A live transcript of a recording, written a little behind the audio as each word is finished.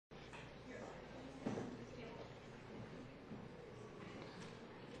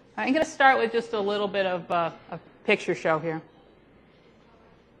I'm going to start with just a little bit of a picture show here.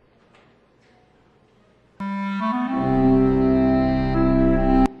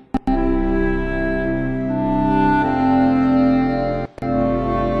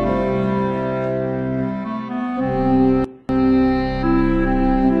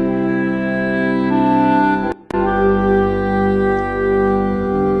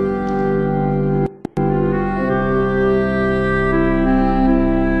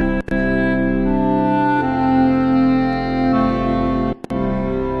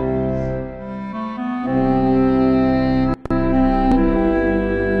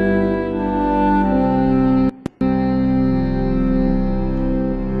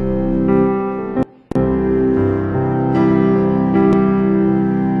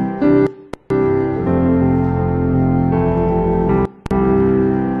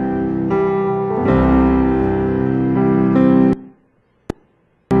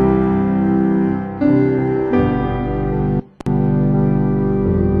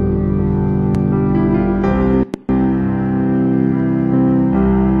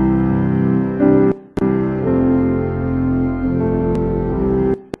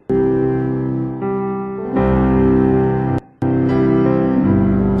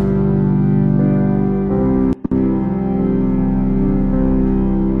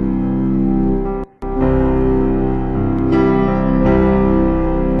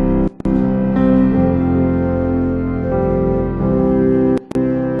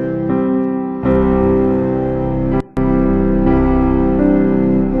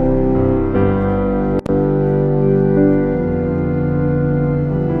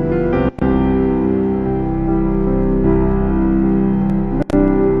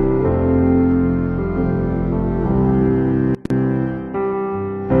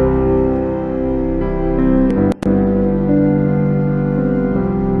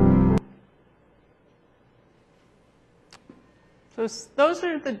 So those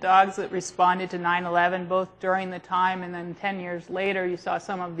are the dogs that responded to 9/11, both during the time and then 10 years later you saw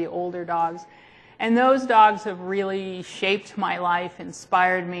some of the older dogs. And those dogs have really shaped my life,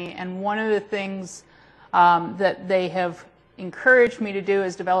 inspired me, and one of the things that they have encouraged me to do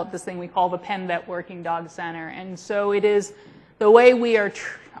is develop this thing we call the Penn Vet Working Dog Center. And so it is the way we are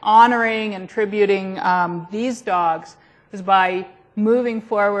honoring and tributing these dogs is by moving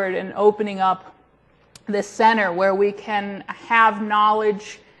forward and opening up this center where we can have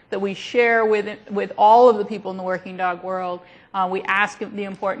knowledge that we share with all of the people in the working dog world. We ask the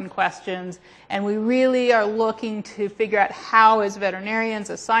important questions, and we really are looking to figure out how, as veterinarians,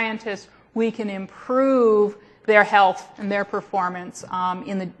 as scientists, we can improve their health and their performance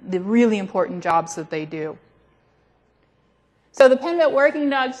in the really important jobs that they do. So the Penn Vet Working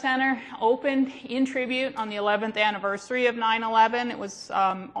Dog Center opened in tribute on the 11th anniversary of 9/11. It was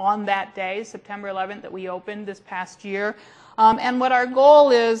on that day, September 11th, that we opened this past year. And what our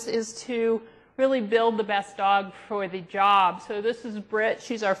goal is to really build the best dog for the job. So this is Britt.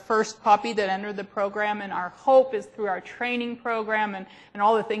 She's our first puppy that entered the program, and our hope is through our training program and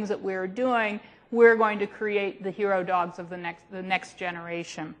all the things that we're doing, we're going to create the hero dogs of the next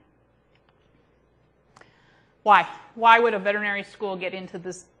generation. Why? Why would a veterinary school get into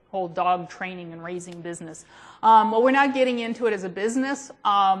this whole dog training and raising business? Well, we're not getting into it as a business.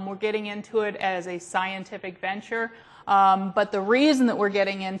 We're getting into it as a scientific venture. But the reason that we're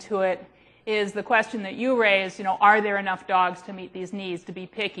getting into it is the question that you raised, are there enough dogs to meet these needs, to be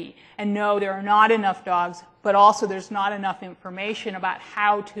picky? And no, there are not enough dogs, but also there's not enough information about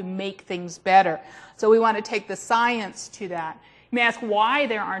how to make things better. So we want to take the science to that. You may ask why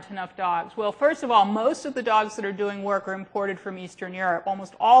there aren't enough dogs. Well, first of all, most of the dogs that are doing work are imported from Eastern Europe.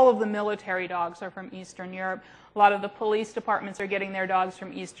 Almost all of the military dogs are from Eastern Europe. A lot of the police departments are getting their dogs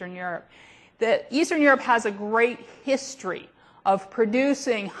from Eastern Europe. Eastern Europe has a great history of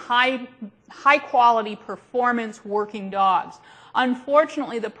producing high-quality performance working dogs.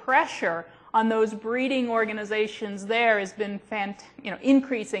 Unfortunately, the pressure on those breeding organizations there has been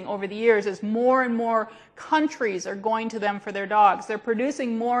increasing over the years as more and more countries are going to them for their dogs. They're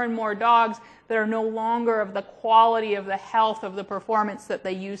producing more and more dogs that are no longer of the quality, of the health, of the performance that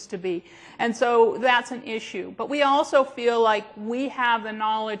they used to be. And so that's an issue. But we also feel like we have the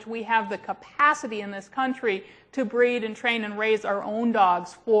knowledge, we have the capacity in this country to breed and train and raise our own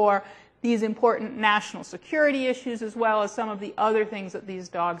dogs for these important national security issues as well as some of the other things that these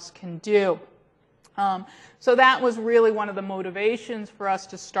dogs can do. So that was really one of the motivations for us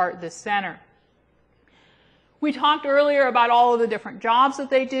to start this center. We talked earlier about all of the different jobs that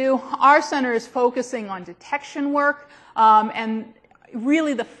they do. Our center is focusing on detection work and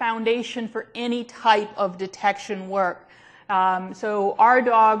really the foundation for any type of detection work. So our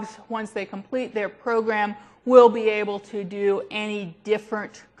dogs, once they complete their program, will be able to do any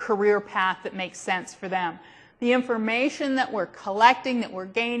different career path that makes sense for them. The information that we're collecting, that we're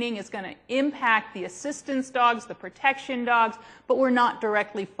gaining, is going to impact the assistance dogs, the protection dogs, but we're not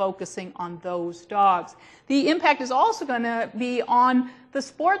directly focusing on those dogs. The impact is also going to be on the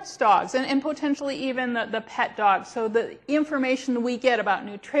sports dogs and potentially even the pet dogs. So the information that we get about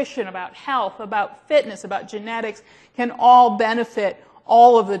nutrition, about health, about fitness, about genetics can all benefit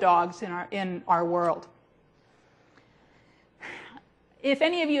all of the dogs in our world. If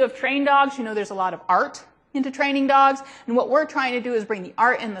any of you have trained dogs, you know there's a lot of art into training dogs, and what we're trying to do is bring the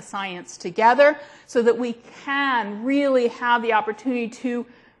art and the science together so that we can really have the opportunity to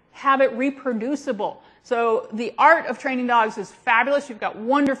have it reproducible. So the art of training dogs is fabulous. You've got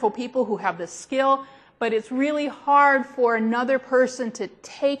wonderful people who have this skill, but it's really hard for another person to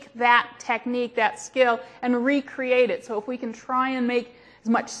take that technique, that skill, and recreate it. So if we can try and make as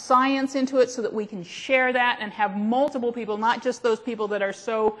much science into it so that we can share that and have multiple people, not just those people that are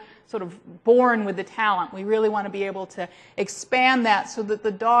so sort of born with the talent. We really want to be able to expand that so that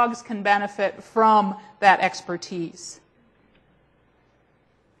the dogs can benefit from that expertise.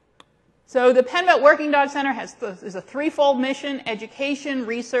 So the Penn Vet Working Dog Center is a threefold mission: education,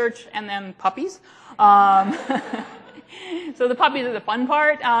 research, and then puppies. So the puppies are the fun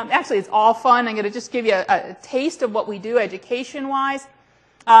part. Actually, it's all fun. I'm going to just give you a taste of what we do education-wise.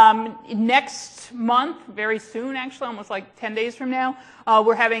 Next month, very soon actually, almost like 10 days from now,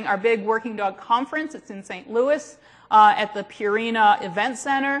 we're having our big Working Dog Conference. It's in St. Louis at the Purina Event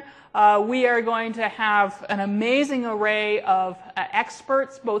Center. We are going to have an amazing array of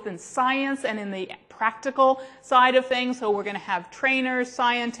experts, both in science and in the practical side of things. So we're going to have trainers,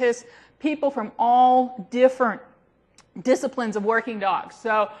 scientists, people from all different disciplines of working dogs.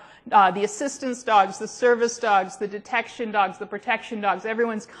 So the assistance dogs, the service dogs, the detection dogs, the protection dogs,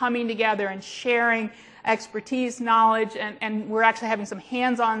 everyone's coming together and sharing expertise, knowledge, and we're actually having some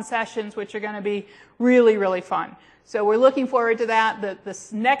hands-on sessions which are going to be really, really fun. So we're looking forward to that.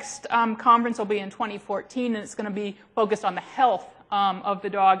 This next conference will be in 2014, and it's going to be focused on the health of the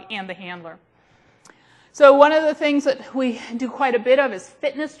dog and the handler. So one of the things that we do quite a bit of is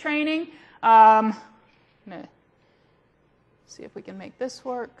fitness training. I'm going to see if we can make this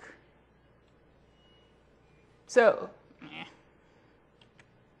work. So,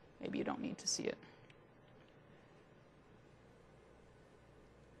 maybe you don't need to see it.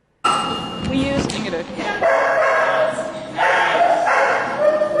 We use, I'm going to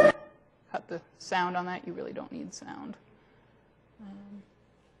cut the sound on that. You really don't need sound.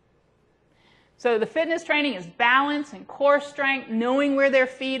 So the fitness training is balance and core strength, knowing where their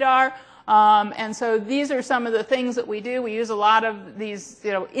feet are. And so these are some of the things that we do. We use a lot of these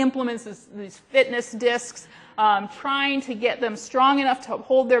implements, these fitness discs, trying to get them strong enough to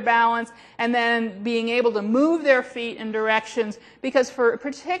hold their balance and then being able to move their feet in directions. Because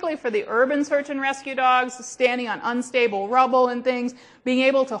particularly for the urban search and rescue dogs, standing on unstable rubble and things, being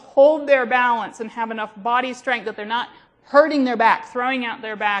able to hold their balance and have enough body strength that they're not hurting their back, throwing out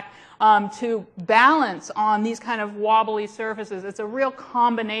their back, to balance on these kind of wobbly surfaces. It's a real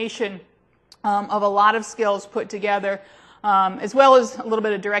combination of a lot of skills put together, as well as a little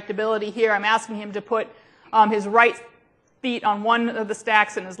bit of directability here. I'm asking him to put his right feet on one of the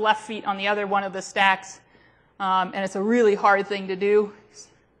stacks and his left feet on the other one of the stacks. And it's a really hard thing to do.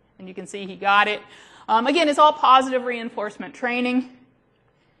 And you can see he got it. Again, it's all positive reinforcement training.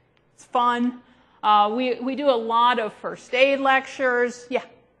 It's fun. We do a lot of first aid lectures. Yeah.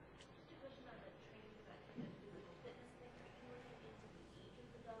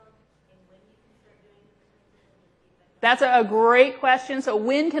 That's a great question. So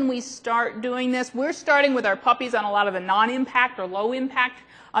when can we start doing this? We're starting with our puppies on a lot of the non-impact or low-impact.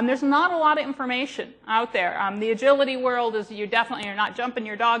 There's not a lot of information out there. The agility world is you're not jumping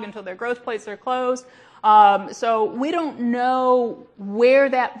your dog until their growth plates are closed. So we don't know where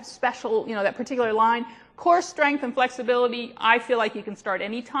that special, that particular line. Core strength and flexibility, I feel like you can start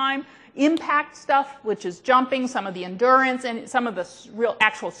anytime. Impact stuff, which is jumping, some of the endurance, and some of the real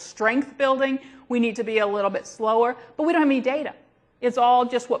actual strength building, we need to be a little bit slower, but we don't have any data. It's all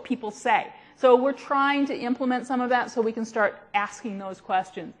just what people say. So we're trying to implement some of that so we can start asking those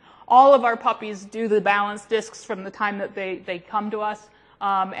questions. All of our puppies do the balance discs from the time that they come to us,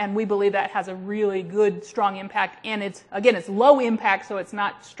 and we believe that has a really good, strong impact. And it's low impact, so it's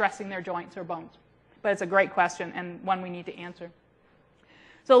not stressing their joints or bones. But it's a great question and one we need to answer.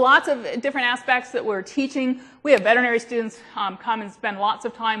 So lots of different aspects that we're teaching. We have veterinary students come and spend lots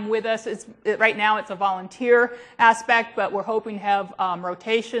of time with us. Right now it's a volunteer aspect, but we're hoping to have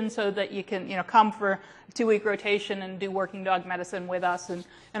rotation so that you can come for a 2-week rotation and do working dog medicine with us and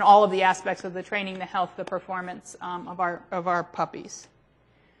all of the aspects of the training, the health, the performance of our puppies.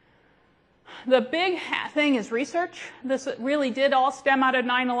 The big thing is research. This really did all stem out of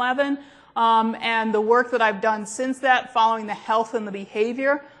 9/11. And the work that I've done since that, following the health and the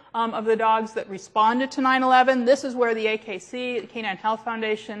behavior of the dogs that responded to 9/11. This is where the AKC, the Canine Health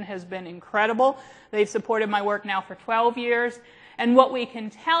Foundation, has been incredible. They've supported my work now for 12 years. And what we can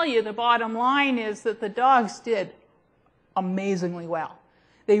tell you, the bottom line is that the dogs did amazingly well.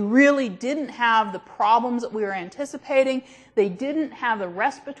 They really didn't have the problems that we were anticipating. They didn't have the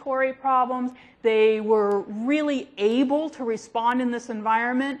respiratory problems. They were really able to respond in this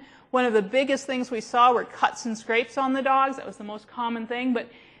environment. One of the biggest things we saw were cuts and scrapes on the dogs. That was the most common thing. But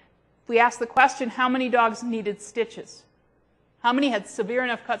we asked the question, how many dogs needed stitches? How many had severe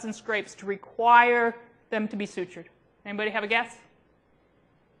enough cuts and scrapes to require them to be sutured? Anybody have a guess?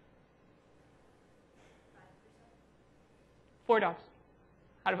 4 dogs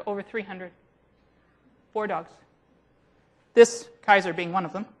out of over 300. 4 dogs. This Kaiser being one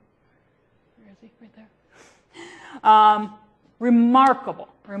of them. Where is he? Right there. Remarkable,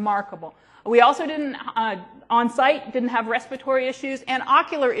 remarkable. We also didn't, on site, didn't have respiratory issues and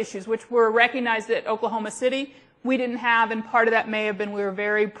ocular issues, which were recognized at Oklahoma City. We didn't have, and part of that may have been we were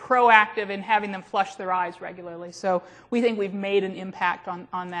very proactive in having them flush their eyes regularly. So we think we've made an impact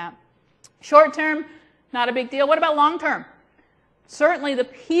on that. Short term, not a big deal. What about long term? Certainly the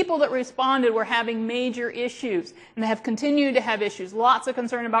people that responded were having major issues, and they have continued to have issues. Lots of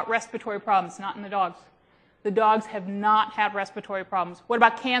concern about respiratory problems, not in the dogs. The dogs have not had respiratory problems. What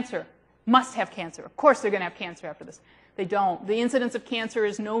about cancer? Must have cancer. Of course they're going to have cancer after this. They don't. The incidence of cancer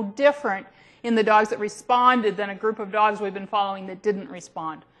is no different in the dogs that responded than a group of dogs we've been following that didn't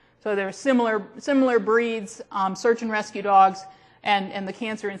respond. So there are similar breeds, search and rescue dogs, and the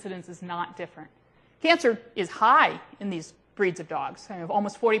cancer incidence is not different. Cancer is high in these breeds of dogs.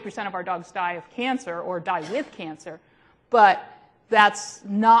 Almost 40% of our dogs die of cancer or die with cancer, but that's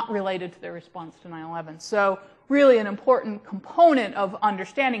not related to their response to 9/11. So really an important component of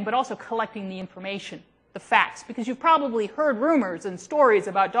understanding, but also collecting the information, the facts, because you've probably heard rumors and stories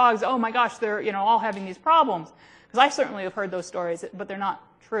about dogs, oh my gosh, they're all having these problems. Because I certainly have heard those stories, but they're not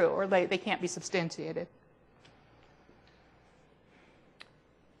true, or they can't be substantiated.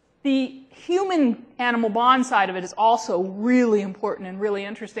 The human-animal bond side of it is also really important and really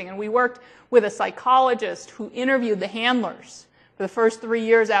interesting. And we worked with a psychologist who interviewed the handlers for the first 3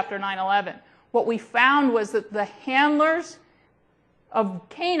 years after 9/11. What we found was that the handlers of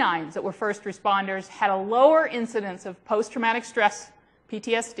canines that were first responders had a lower incidence of post-traumatic stress,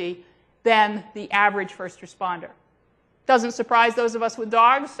 PTSD, than the average first responder. Doesn't surprise those of us with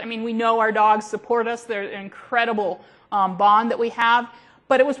dogs. I mean, we know our dogs support us. They're an incredible bond that we have.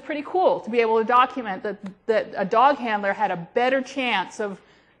 But it was pretty cool to be able to document that a dog handler had a better chance of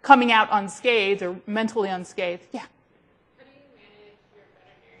coming out unscathed or mentally unscathed. Yeah? How do you manage your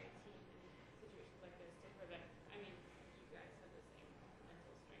veterinary team in situations like this to prevent, you guys have the same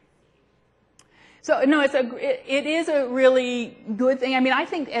mental strength? So, no, it is a really good thing. I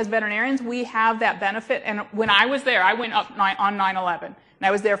think as veterinarians, we have that benefit. And when I was there, I went up on 9/11, and I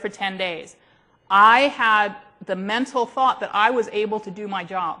was there for 10 days. I had the mental thought that I was able to do my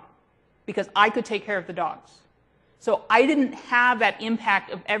job because I could take care of the dogs. So I didn't have that impact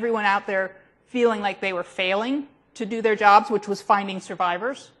of everyone out there feeling like they were failing to do their jobs, which was finding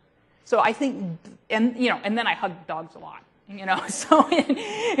survivors. So I think, and then I hugged dogs a lot, so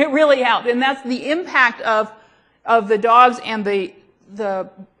it really helped. And that's the impact of the dogs and the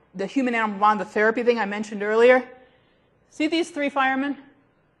human-animal bond, the therapy thing I mentioned earlier. See these 3 firemen?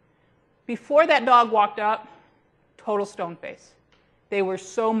 Before that dog walked up, total stone face. They were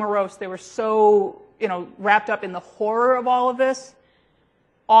so morose. They were so, wrapped up in the horror of all of this.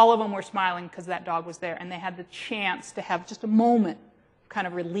 All of them were smiling because that dog was there, and they had the chance to have just a moment kind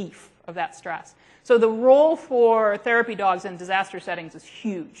of relief of that stress. So the role for therapy dogs in disaster settings is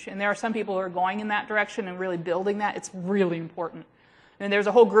huge, and there are some people who are going in that direction and really building that. It's really important. And there's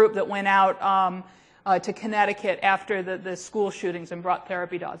a whole group that went out to Connecticut after the school shootings and brought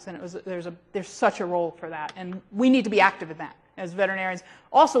therapy dogs, and there's such a role for that, and we need to be active in that as veterinarians,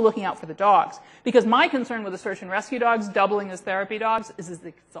 also looking out for the dogs, because my concern with the search and rescue dogs doubling as therapy dogs is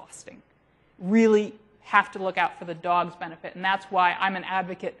exhausting. Really have to look out for the dog's benefit, and that's why I'm an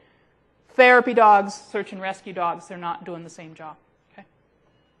advocate. Therapy dogs, search and rescue dogs, they're not doing the same job. Okay?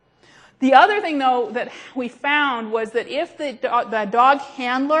 The other thing, though, that we found was that if the dog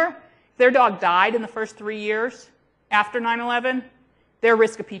handler, if their dog died in the first 3 years after 9/11, their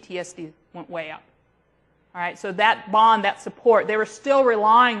risk of PTSD went way up. All right, so that bond, that support, they were still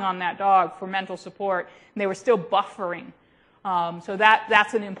relying on that dog for mental support, and they were still buffering. So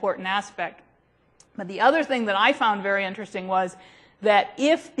that's an important aspect. But the other thing that I found very interesting was that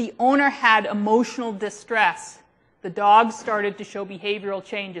if the owner had emotional distress, the dog started to show behavioral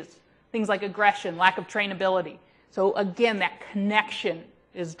changes, things like aggression, lack of trainability. So again, that connection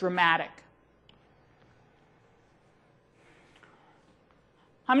is dramatic.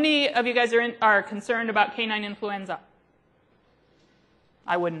 How many of you guys are concerned about canine influenza?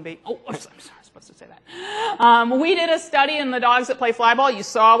 I wouldn't be. Oh, I'm sorry, I was supposed to say that. We did a study in the dogs that play flyball. You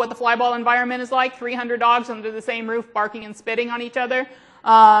saw what the flyball environment is like, 300 dogs under the same roof barking and spitting on each other.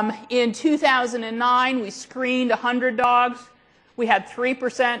 In 2009, we screened 100 dogs. We had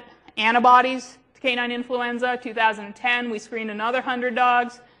 3% antibodies to canine influenza. 2010, we screened another 100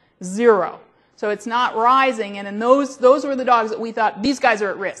 dogs, 0. So it's not rising, and in those were the dogs that we thought, these guys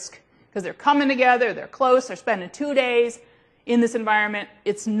are at risk, because they're coming together, they're close, they're spending 2 days in this environment.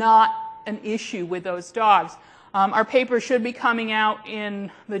 It's not an issue with those dogs. Our paper should be coming out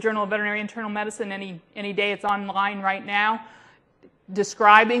in the Journal of Veterinary Internal Medicine any day. It's online right now,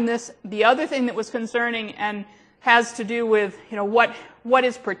 describing this. The other thing that was concerning and has to do with, what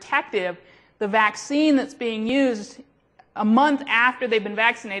is protective, the vaccine that's being used. A month after they've been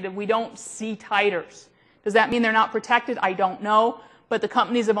vaccinated, we don't see titers. Does that mean they're not protected? I don't know. But the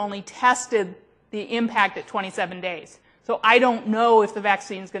companies have only tested the impact at 27 days. So I don't know if the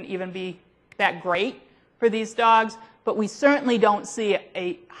vaccine is going to even be that great for these dogs. But we certainly don't see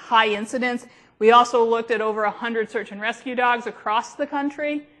a high incidence. We also looked at over 100 search and rescue dogs across the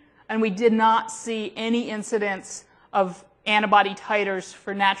country, and we did not see any incidence of antibody titers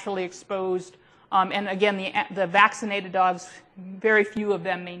for naturally exposed. And again, the vaccinated dogs, very few of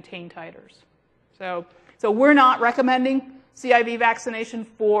them maintain titers. So we're not recommending CIV vaccination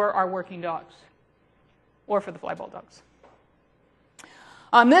for our working dogs or for the flyball dogs.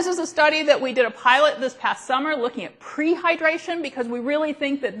 This is a study that we did a pilot this past summer looking at prehydration, because we really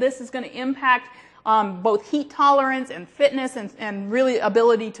think that this is going to impact both heat tolerance and fitness and really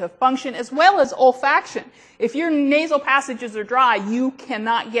ability to function, as well as olfaction. If your nasal passages are dry, you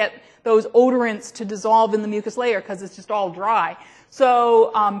cannot get those odorants to dissolve in the mucus layer because it's just all dry.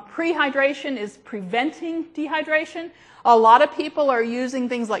 So prehydration is preventing dehydration. A lot of people are using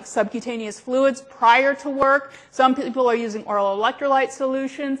things like subcutaneous fluids prior to work. Some people are using oral electrolyte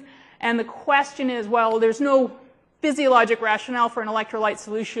solutions. And the question is, well, there's no physiologic rationale for an electrolyte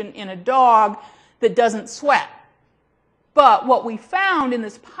solution in a dog that doesn't sweat. But what we found in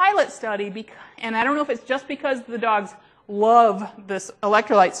this pilot study, and I don't know if it's just because the dogs love this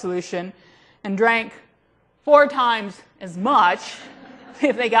electrolyte solution and drank 4 times as much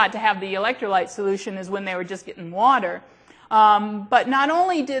if they got to have the electrolyte solution as when they were just getting water. But not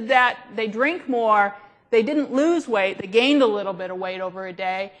only did they drink more, they didn't lose weight, they gained a little bit of weight over a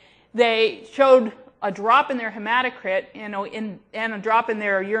day. They showed a drop in their hematocrit and a drop in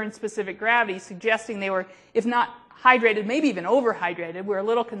their urine-specific gravity, suggesting they were, if not hydrated, maybe even overhydrated. We're a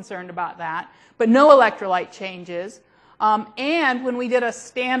little concerned about that. But no electrolyte changes. And when we did a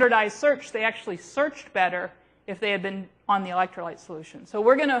standardized search, they actually searched better if they had been on the electrolyte solution. So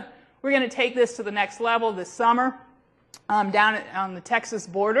we're gonna take this to the next level this summer down on the Texas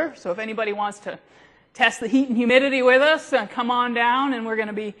border. So if anybody wants to test the heat and humidity with us, come on down, and we're going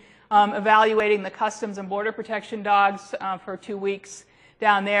to be evaluating the Customs and Border Protection dogs for 2 weeks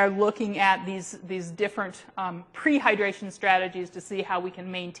down there, looking at these different prehydration strategies to see how we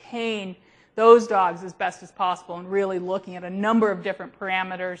can maintain those dogs as best as possible, and really looking at a number of different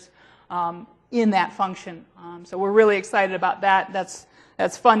parameters in that function. So we're really excited about that.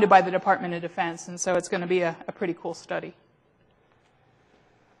 That's funded by the Department of Defense, and so it's going to be a pretty cool study.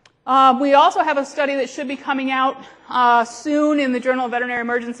 We also have a study that should be coming out soon in the Journal of Veterinary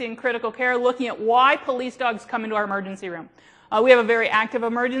Emergency and Critical Care, looking at why police dogs come into our emergency room. We have a very active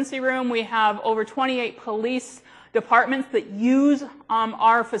emergency room. We have over 28 police departments that use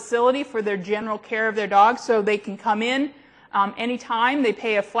our facility for their general care of their dogs, so they can come in anytime. They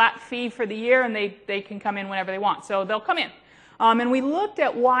pay a flat fee for the year, and they can come in whenever they want. So they'll come in. And we looked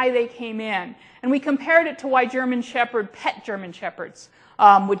at why they came in, and we compared it to why pet German Shepherds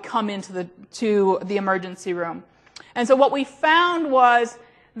would come into the emergency room. And so what we found was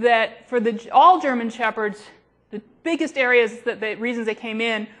that for all German Shepherds, the biggest areas, the reasons they came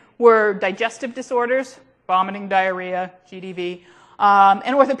in, were digestive disorders, vomiting, diarrhea, GDV,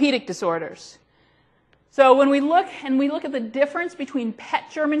 and orthopedic disorders. So when we look at the difference between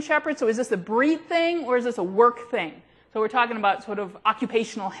pet German Shepherds, so is this a breed thing or is this a work thing? So we're talking about sort of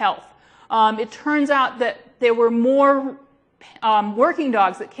occupational health. It turns out that there were more working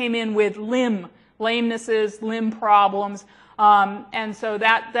dogs that came in with lamenesses, limb problems, and so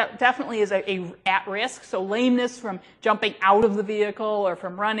that definitely is at risk. So lameness from jumping out of the vehicle or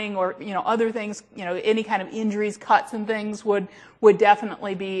from running or other things, any kind of injuries, cuts and things would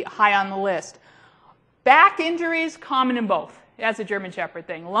definitely be high on the list. Back injuries, common in both. That's a German Shepherd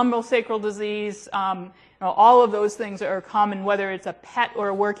thing. Lumbosacral disease, all of those things are common, whether it's a pet or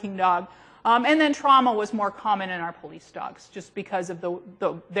a working dog. And then trauma was more common in our police dogs, just because of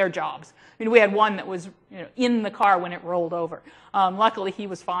their jobs. I mean, we had one that was in the car when it rolled over. Luckily, he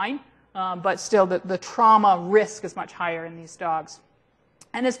was fine, but still, the trauma risk is much higher in these dogs.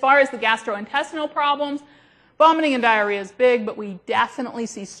 And as far as the gastrointestinal problems, vomiting and diarrhea is big, but we definitely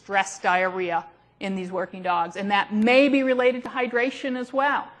see stress diarrhea in these working dogs, and that may be related to hydration as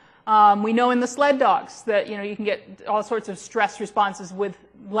well. We know in the sled dogs that you can get all sorts of stress responses with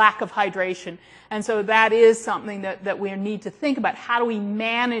lack of hydration, and so that is something that we need to think about. How do we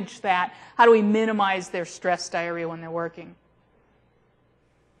manage that? How do we minimize their stress diarrhea when they're working?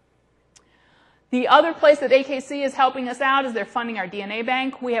 The other place that AKC is helping us out is they're funding our DNA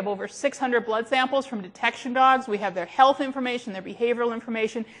bank. We have over 600 blood samples from detection dogs. We have their health information, their behavioral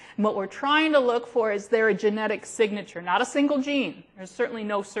information, and what we're trying to look for is there a genetic signature, not a single gene. There's certainly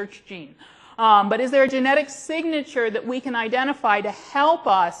no search gene. But is there a genetic signature that we can identify to help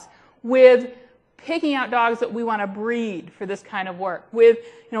us with picking out dogs that we want to breed for this kind of work, with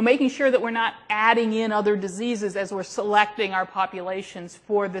making sure that we're not adding in other diseases as we're selecting our populations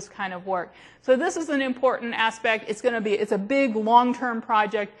for this kind of work. So this is an important aspect. It's a big long-term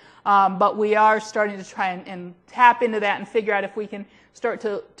project, but we are starting to try and tap into that and figure out if we can start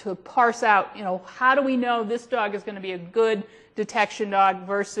to parse out, how do we know this dog is going to be a good detection dog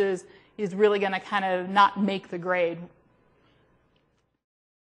versus is really going to kind of not make the grade.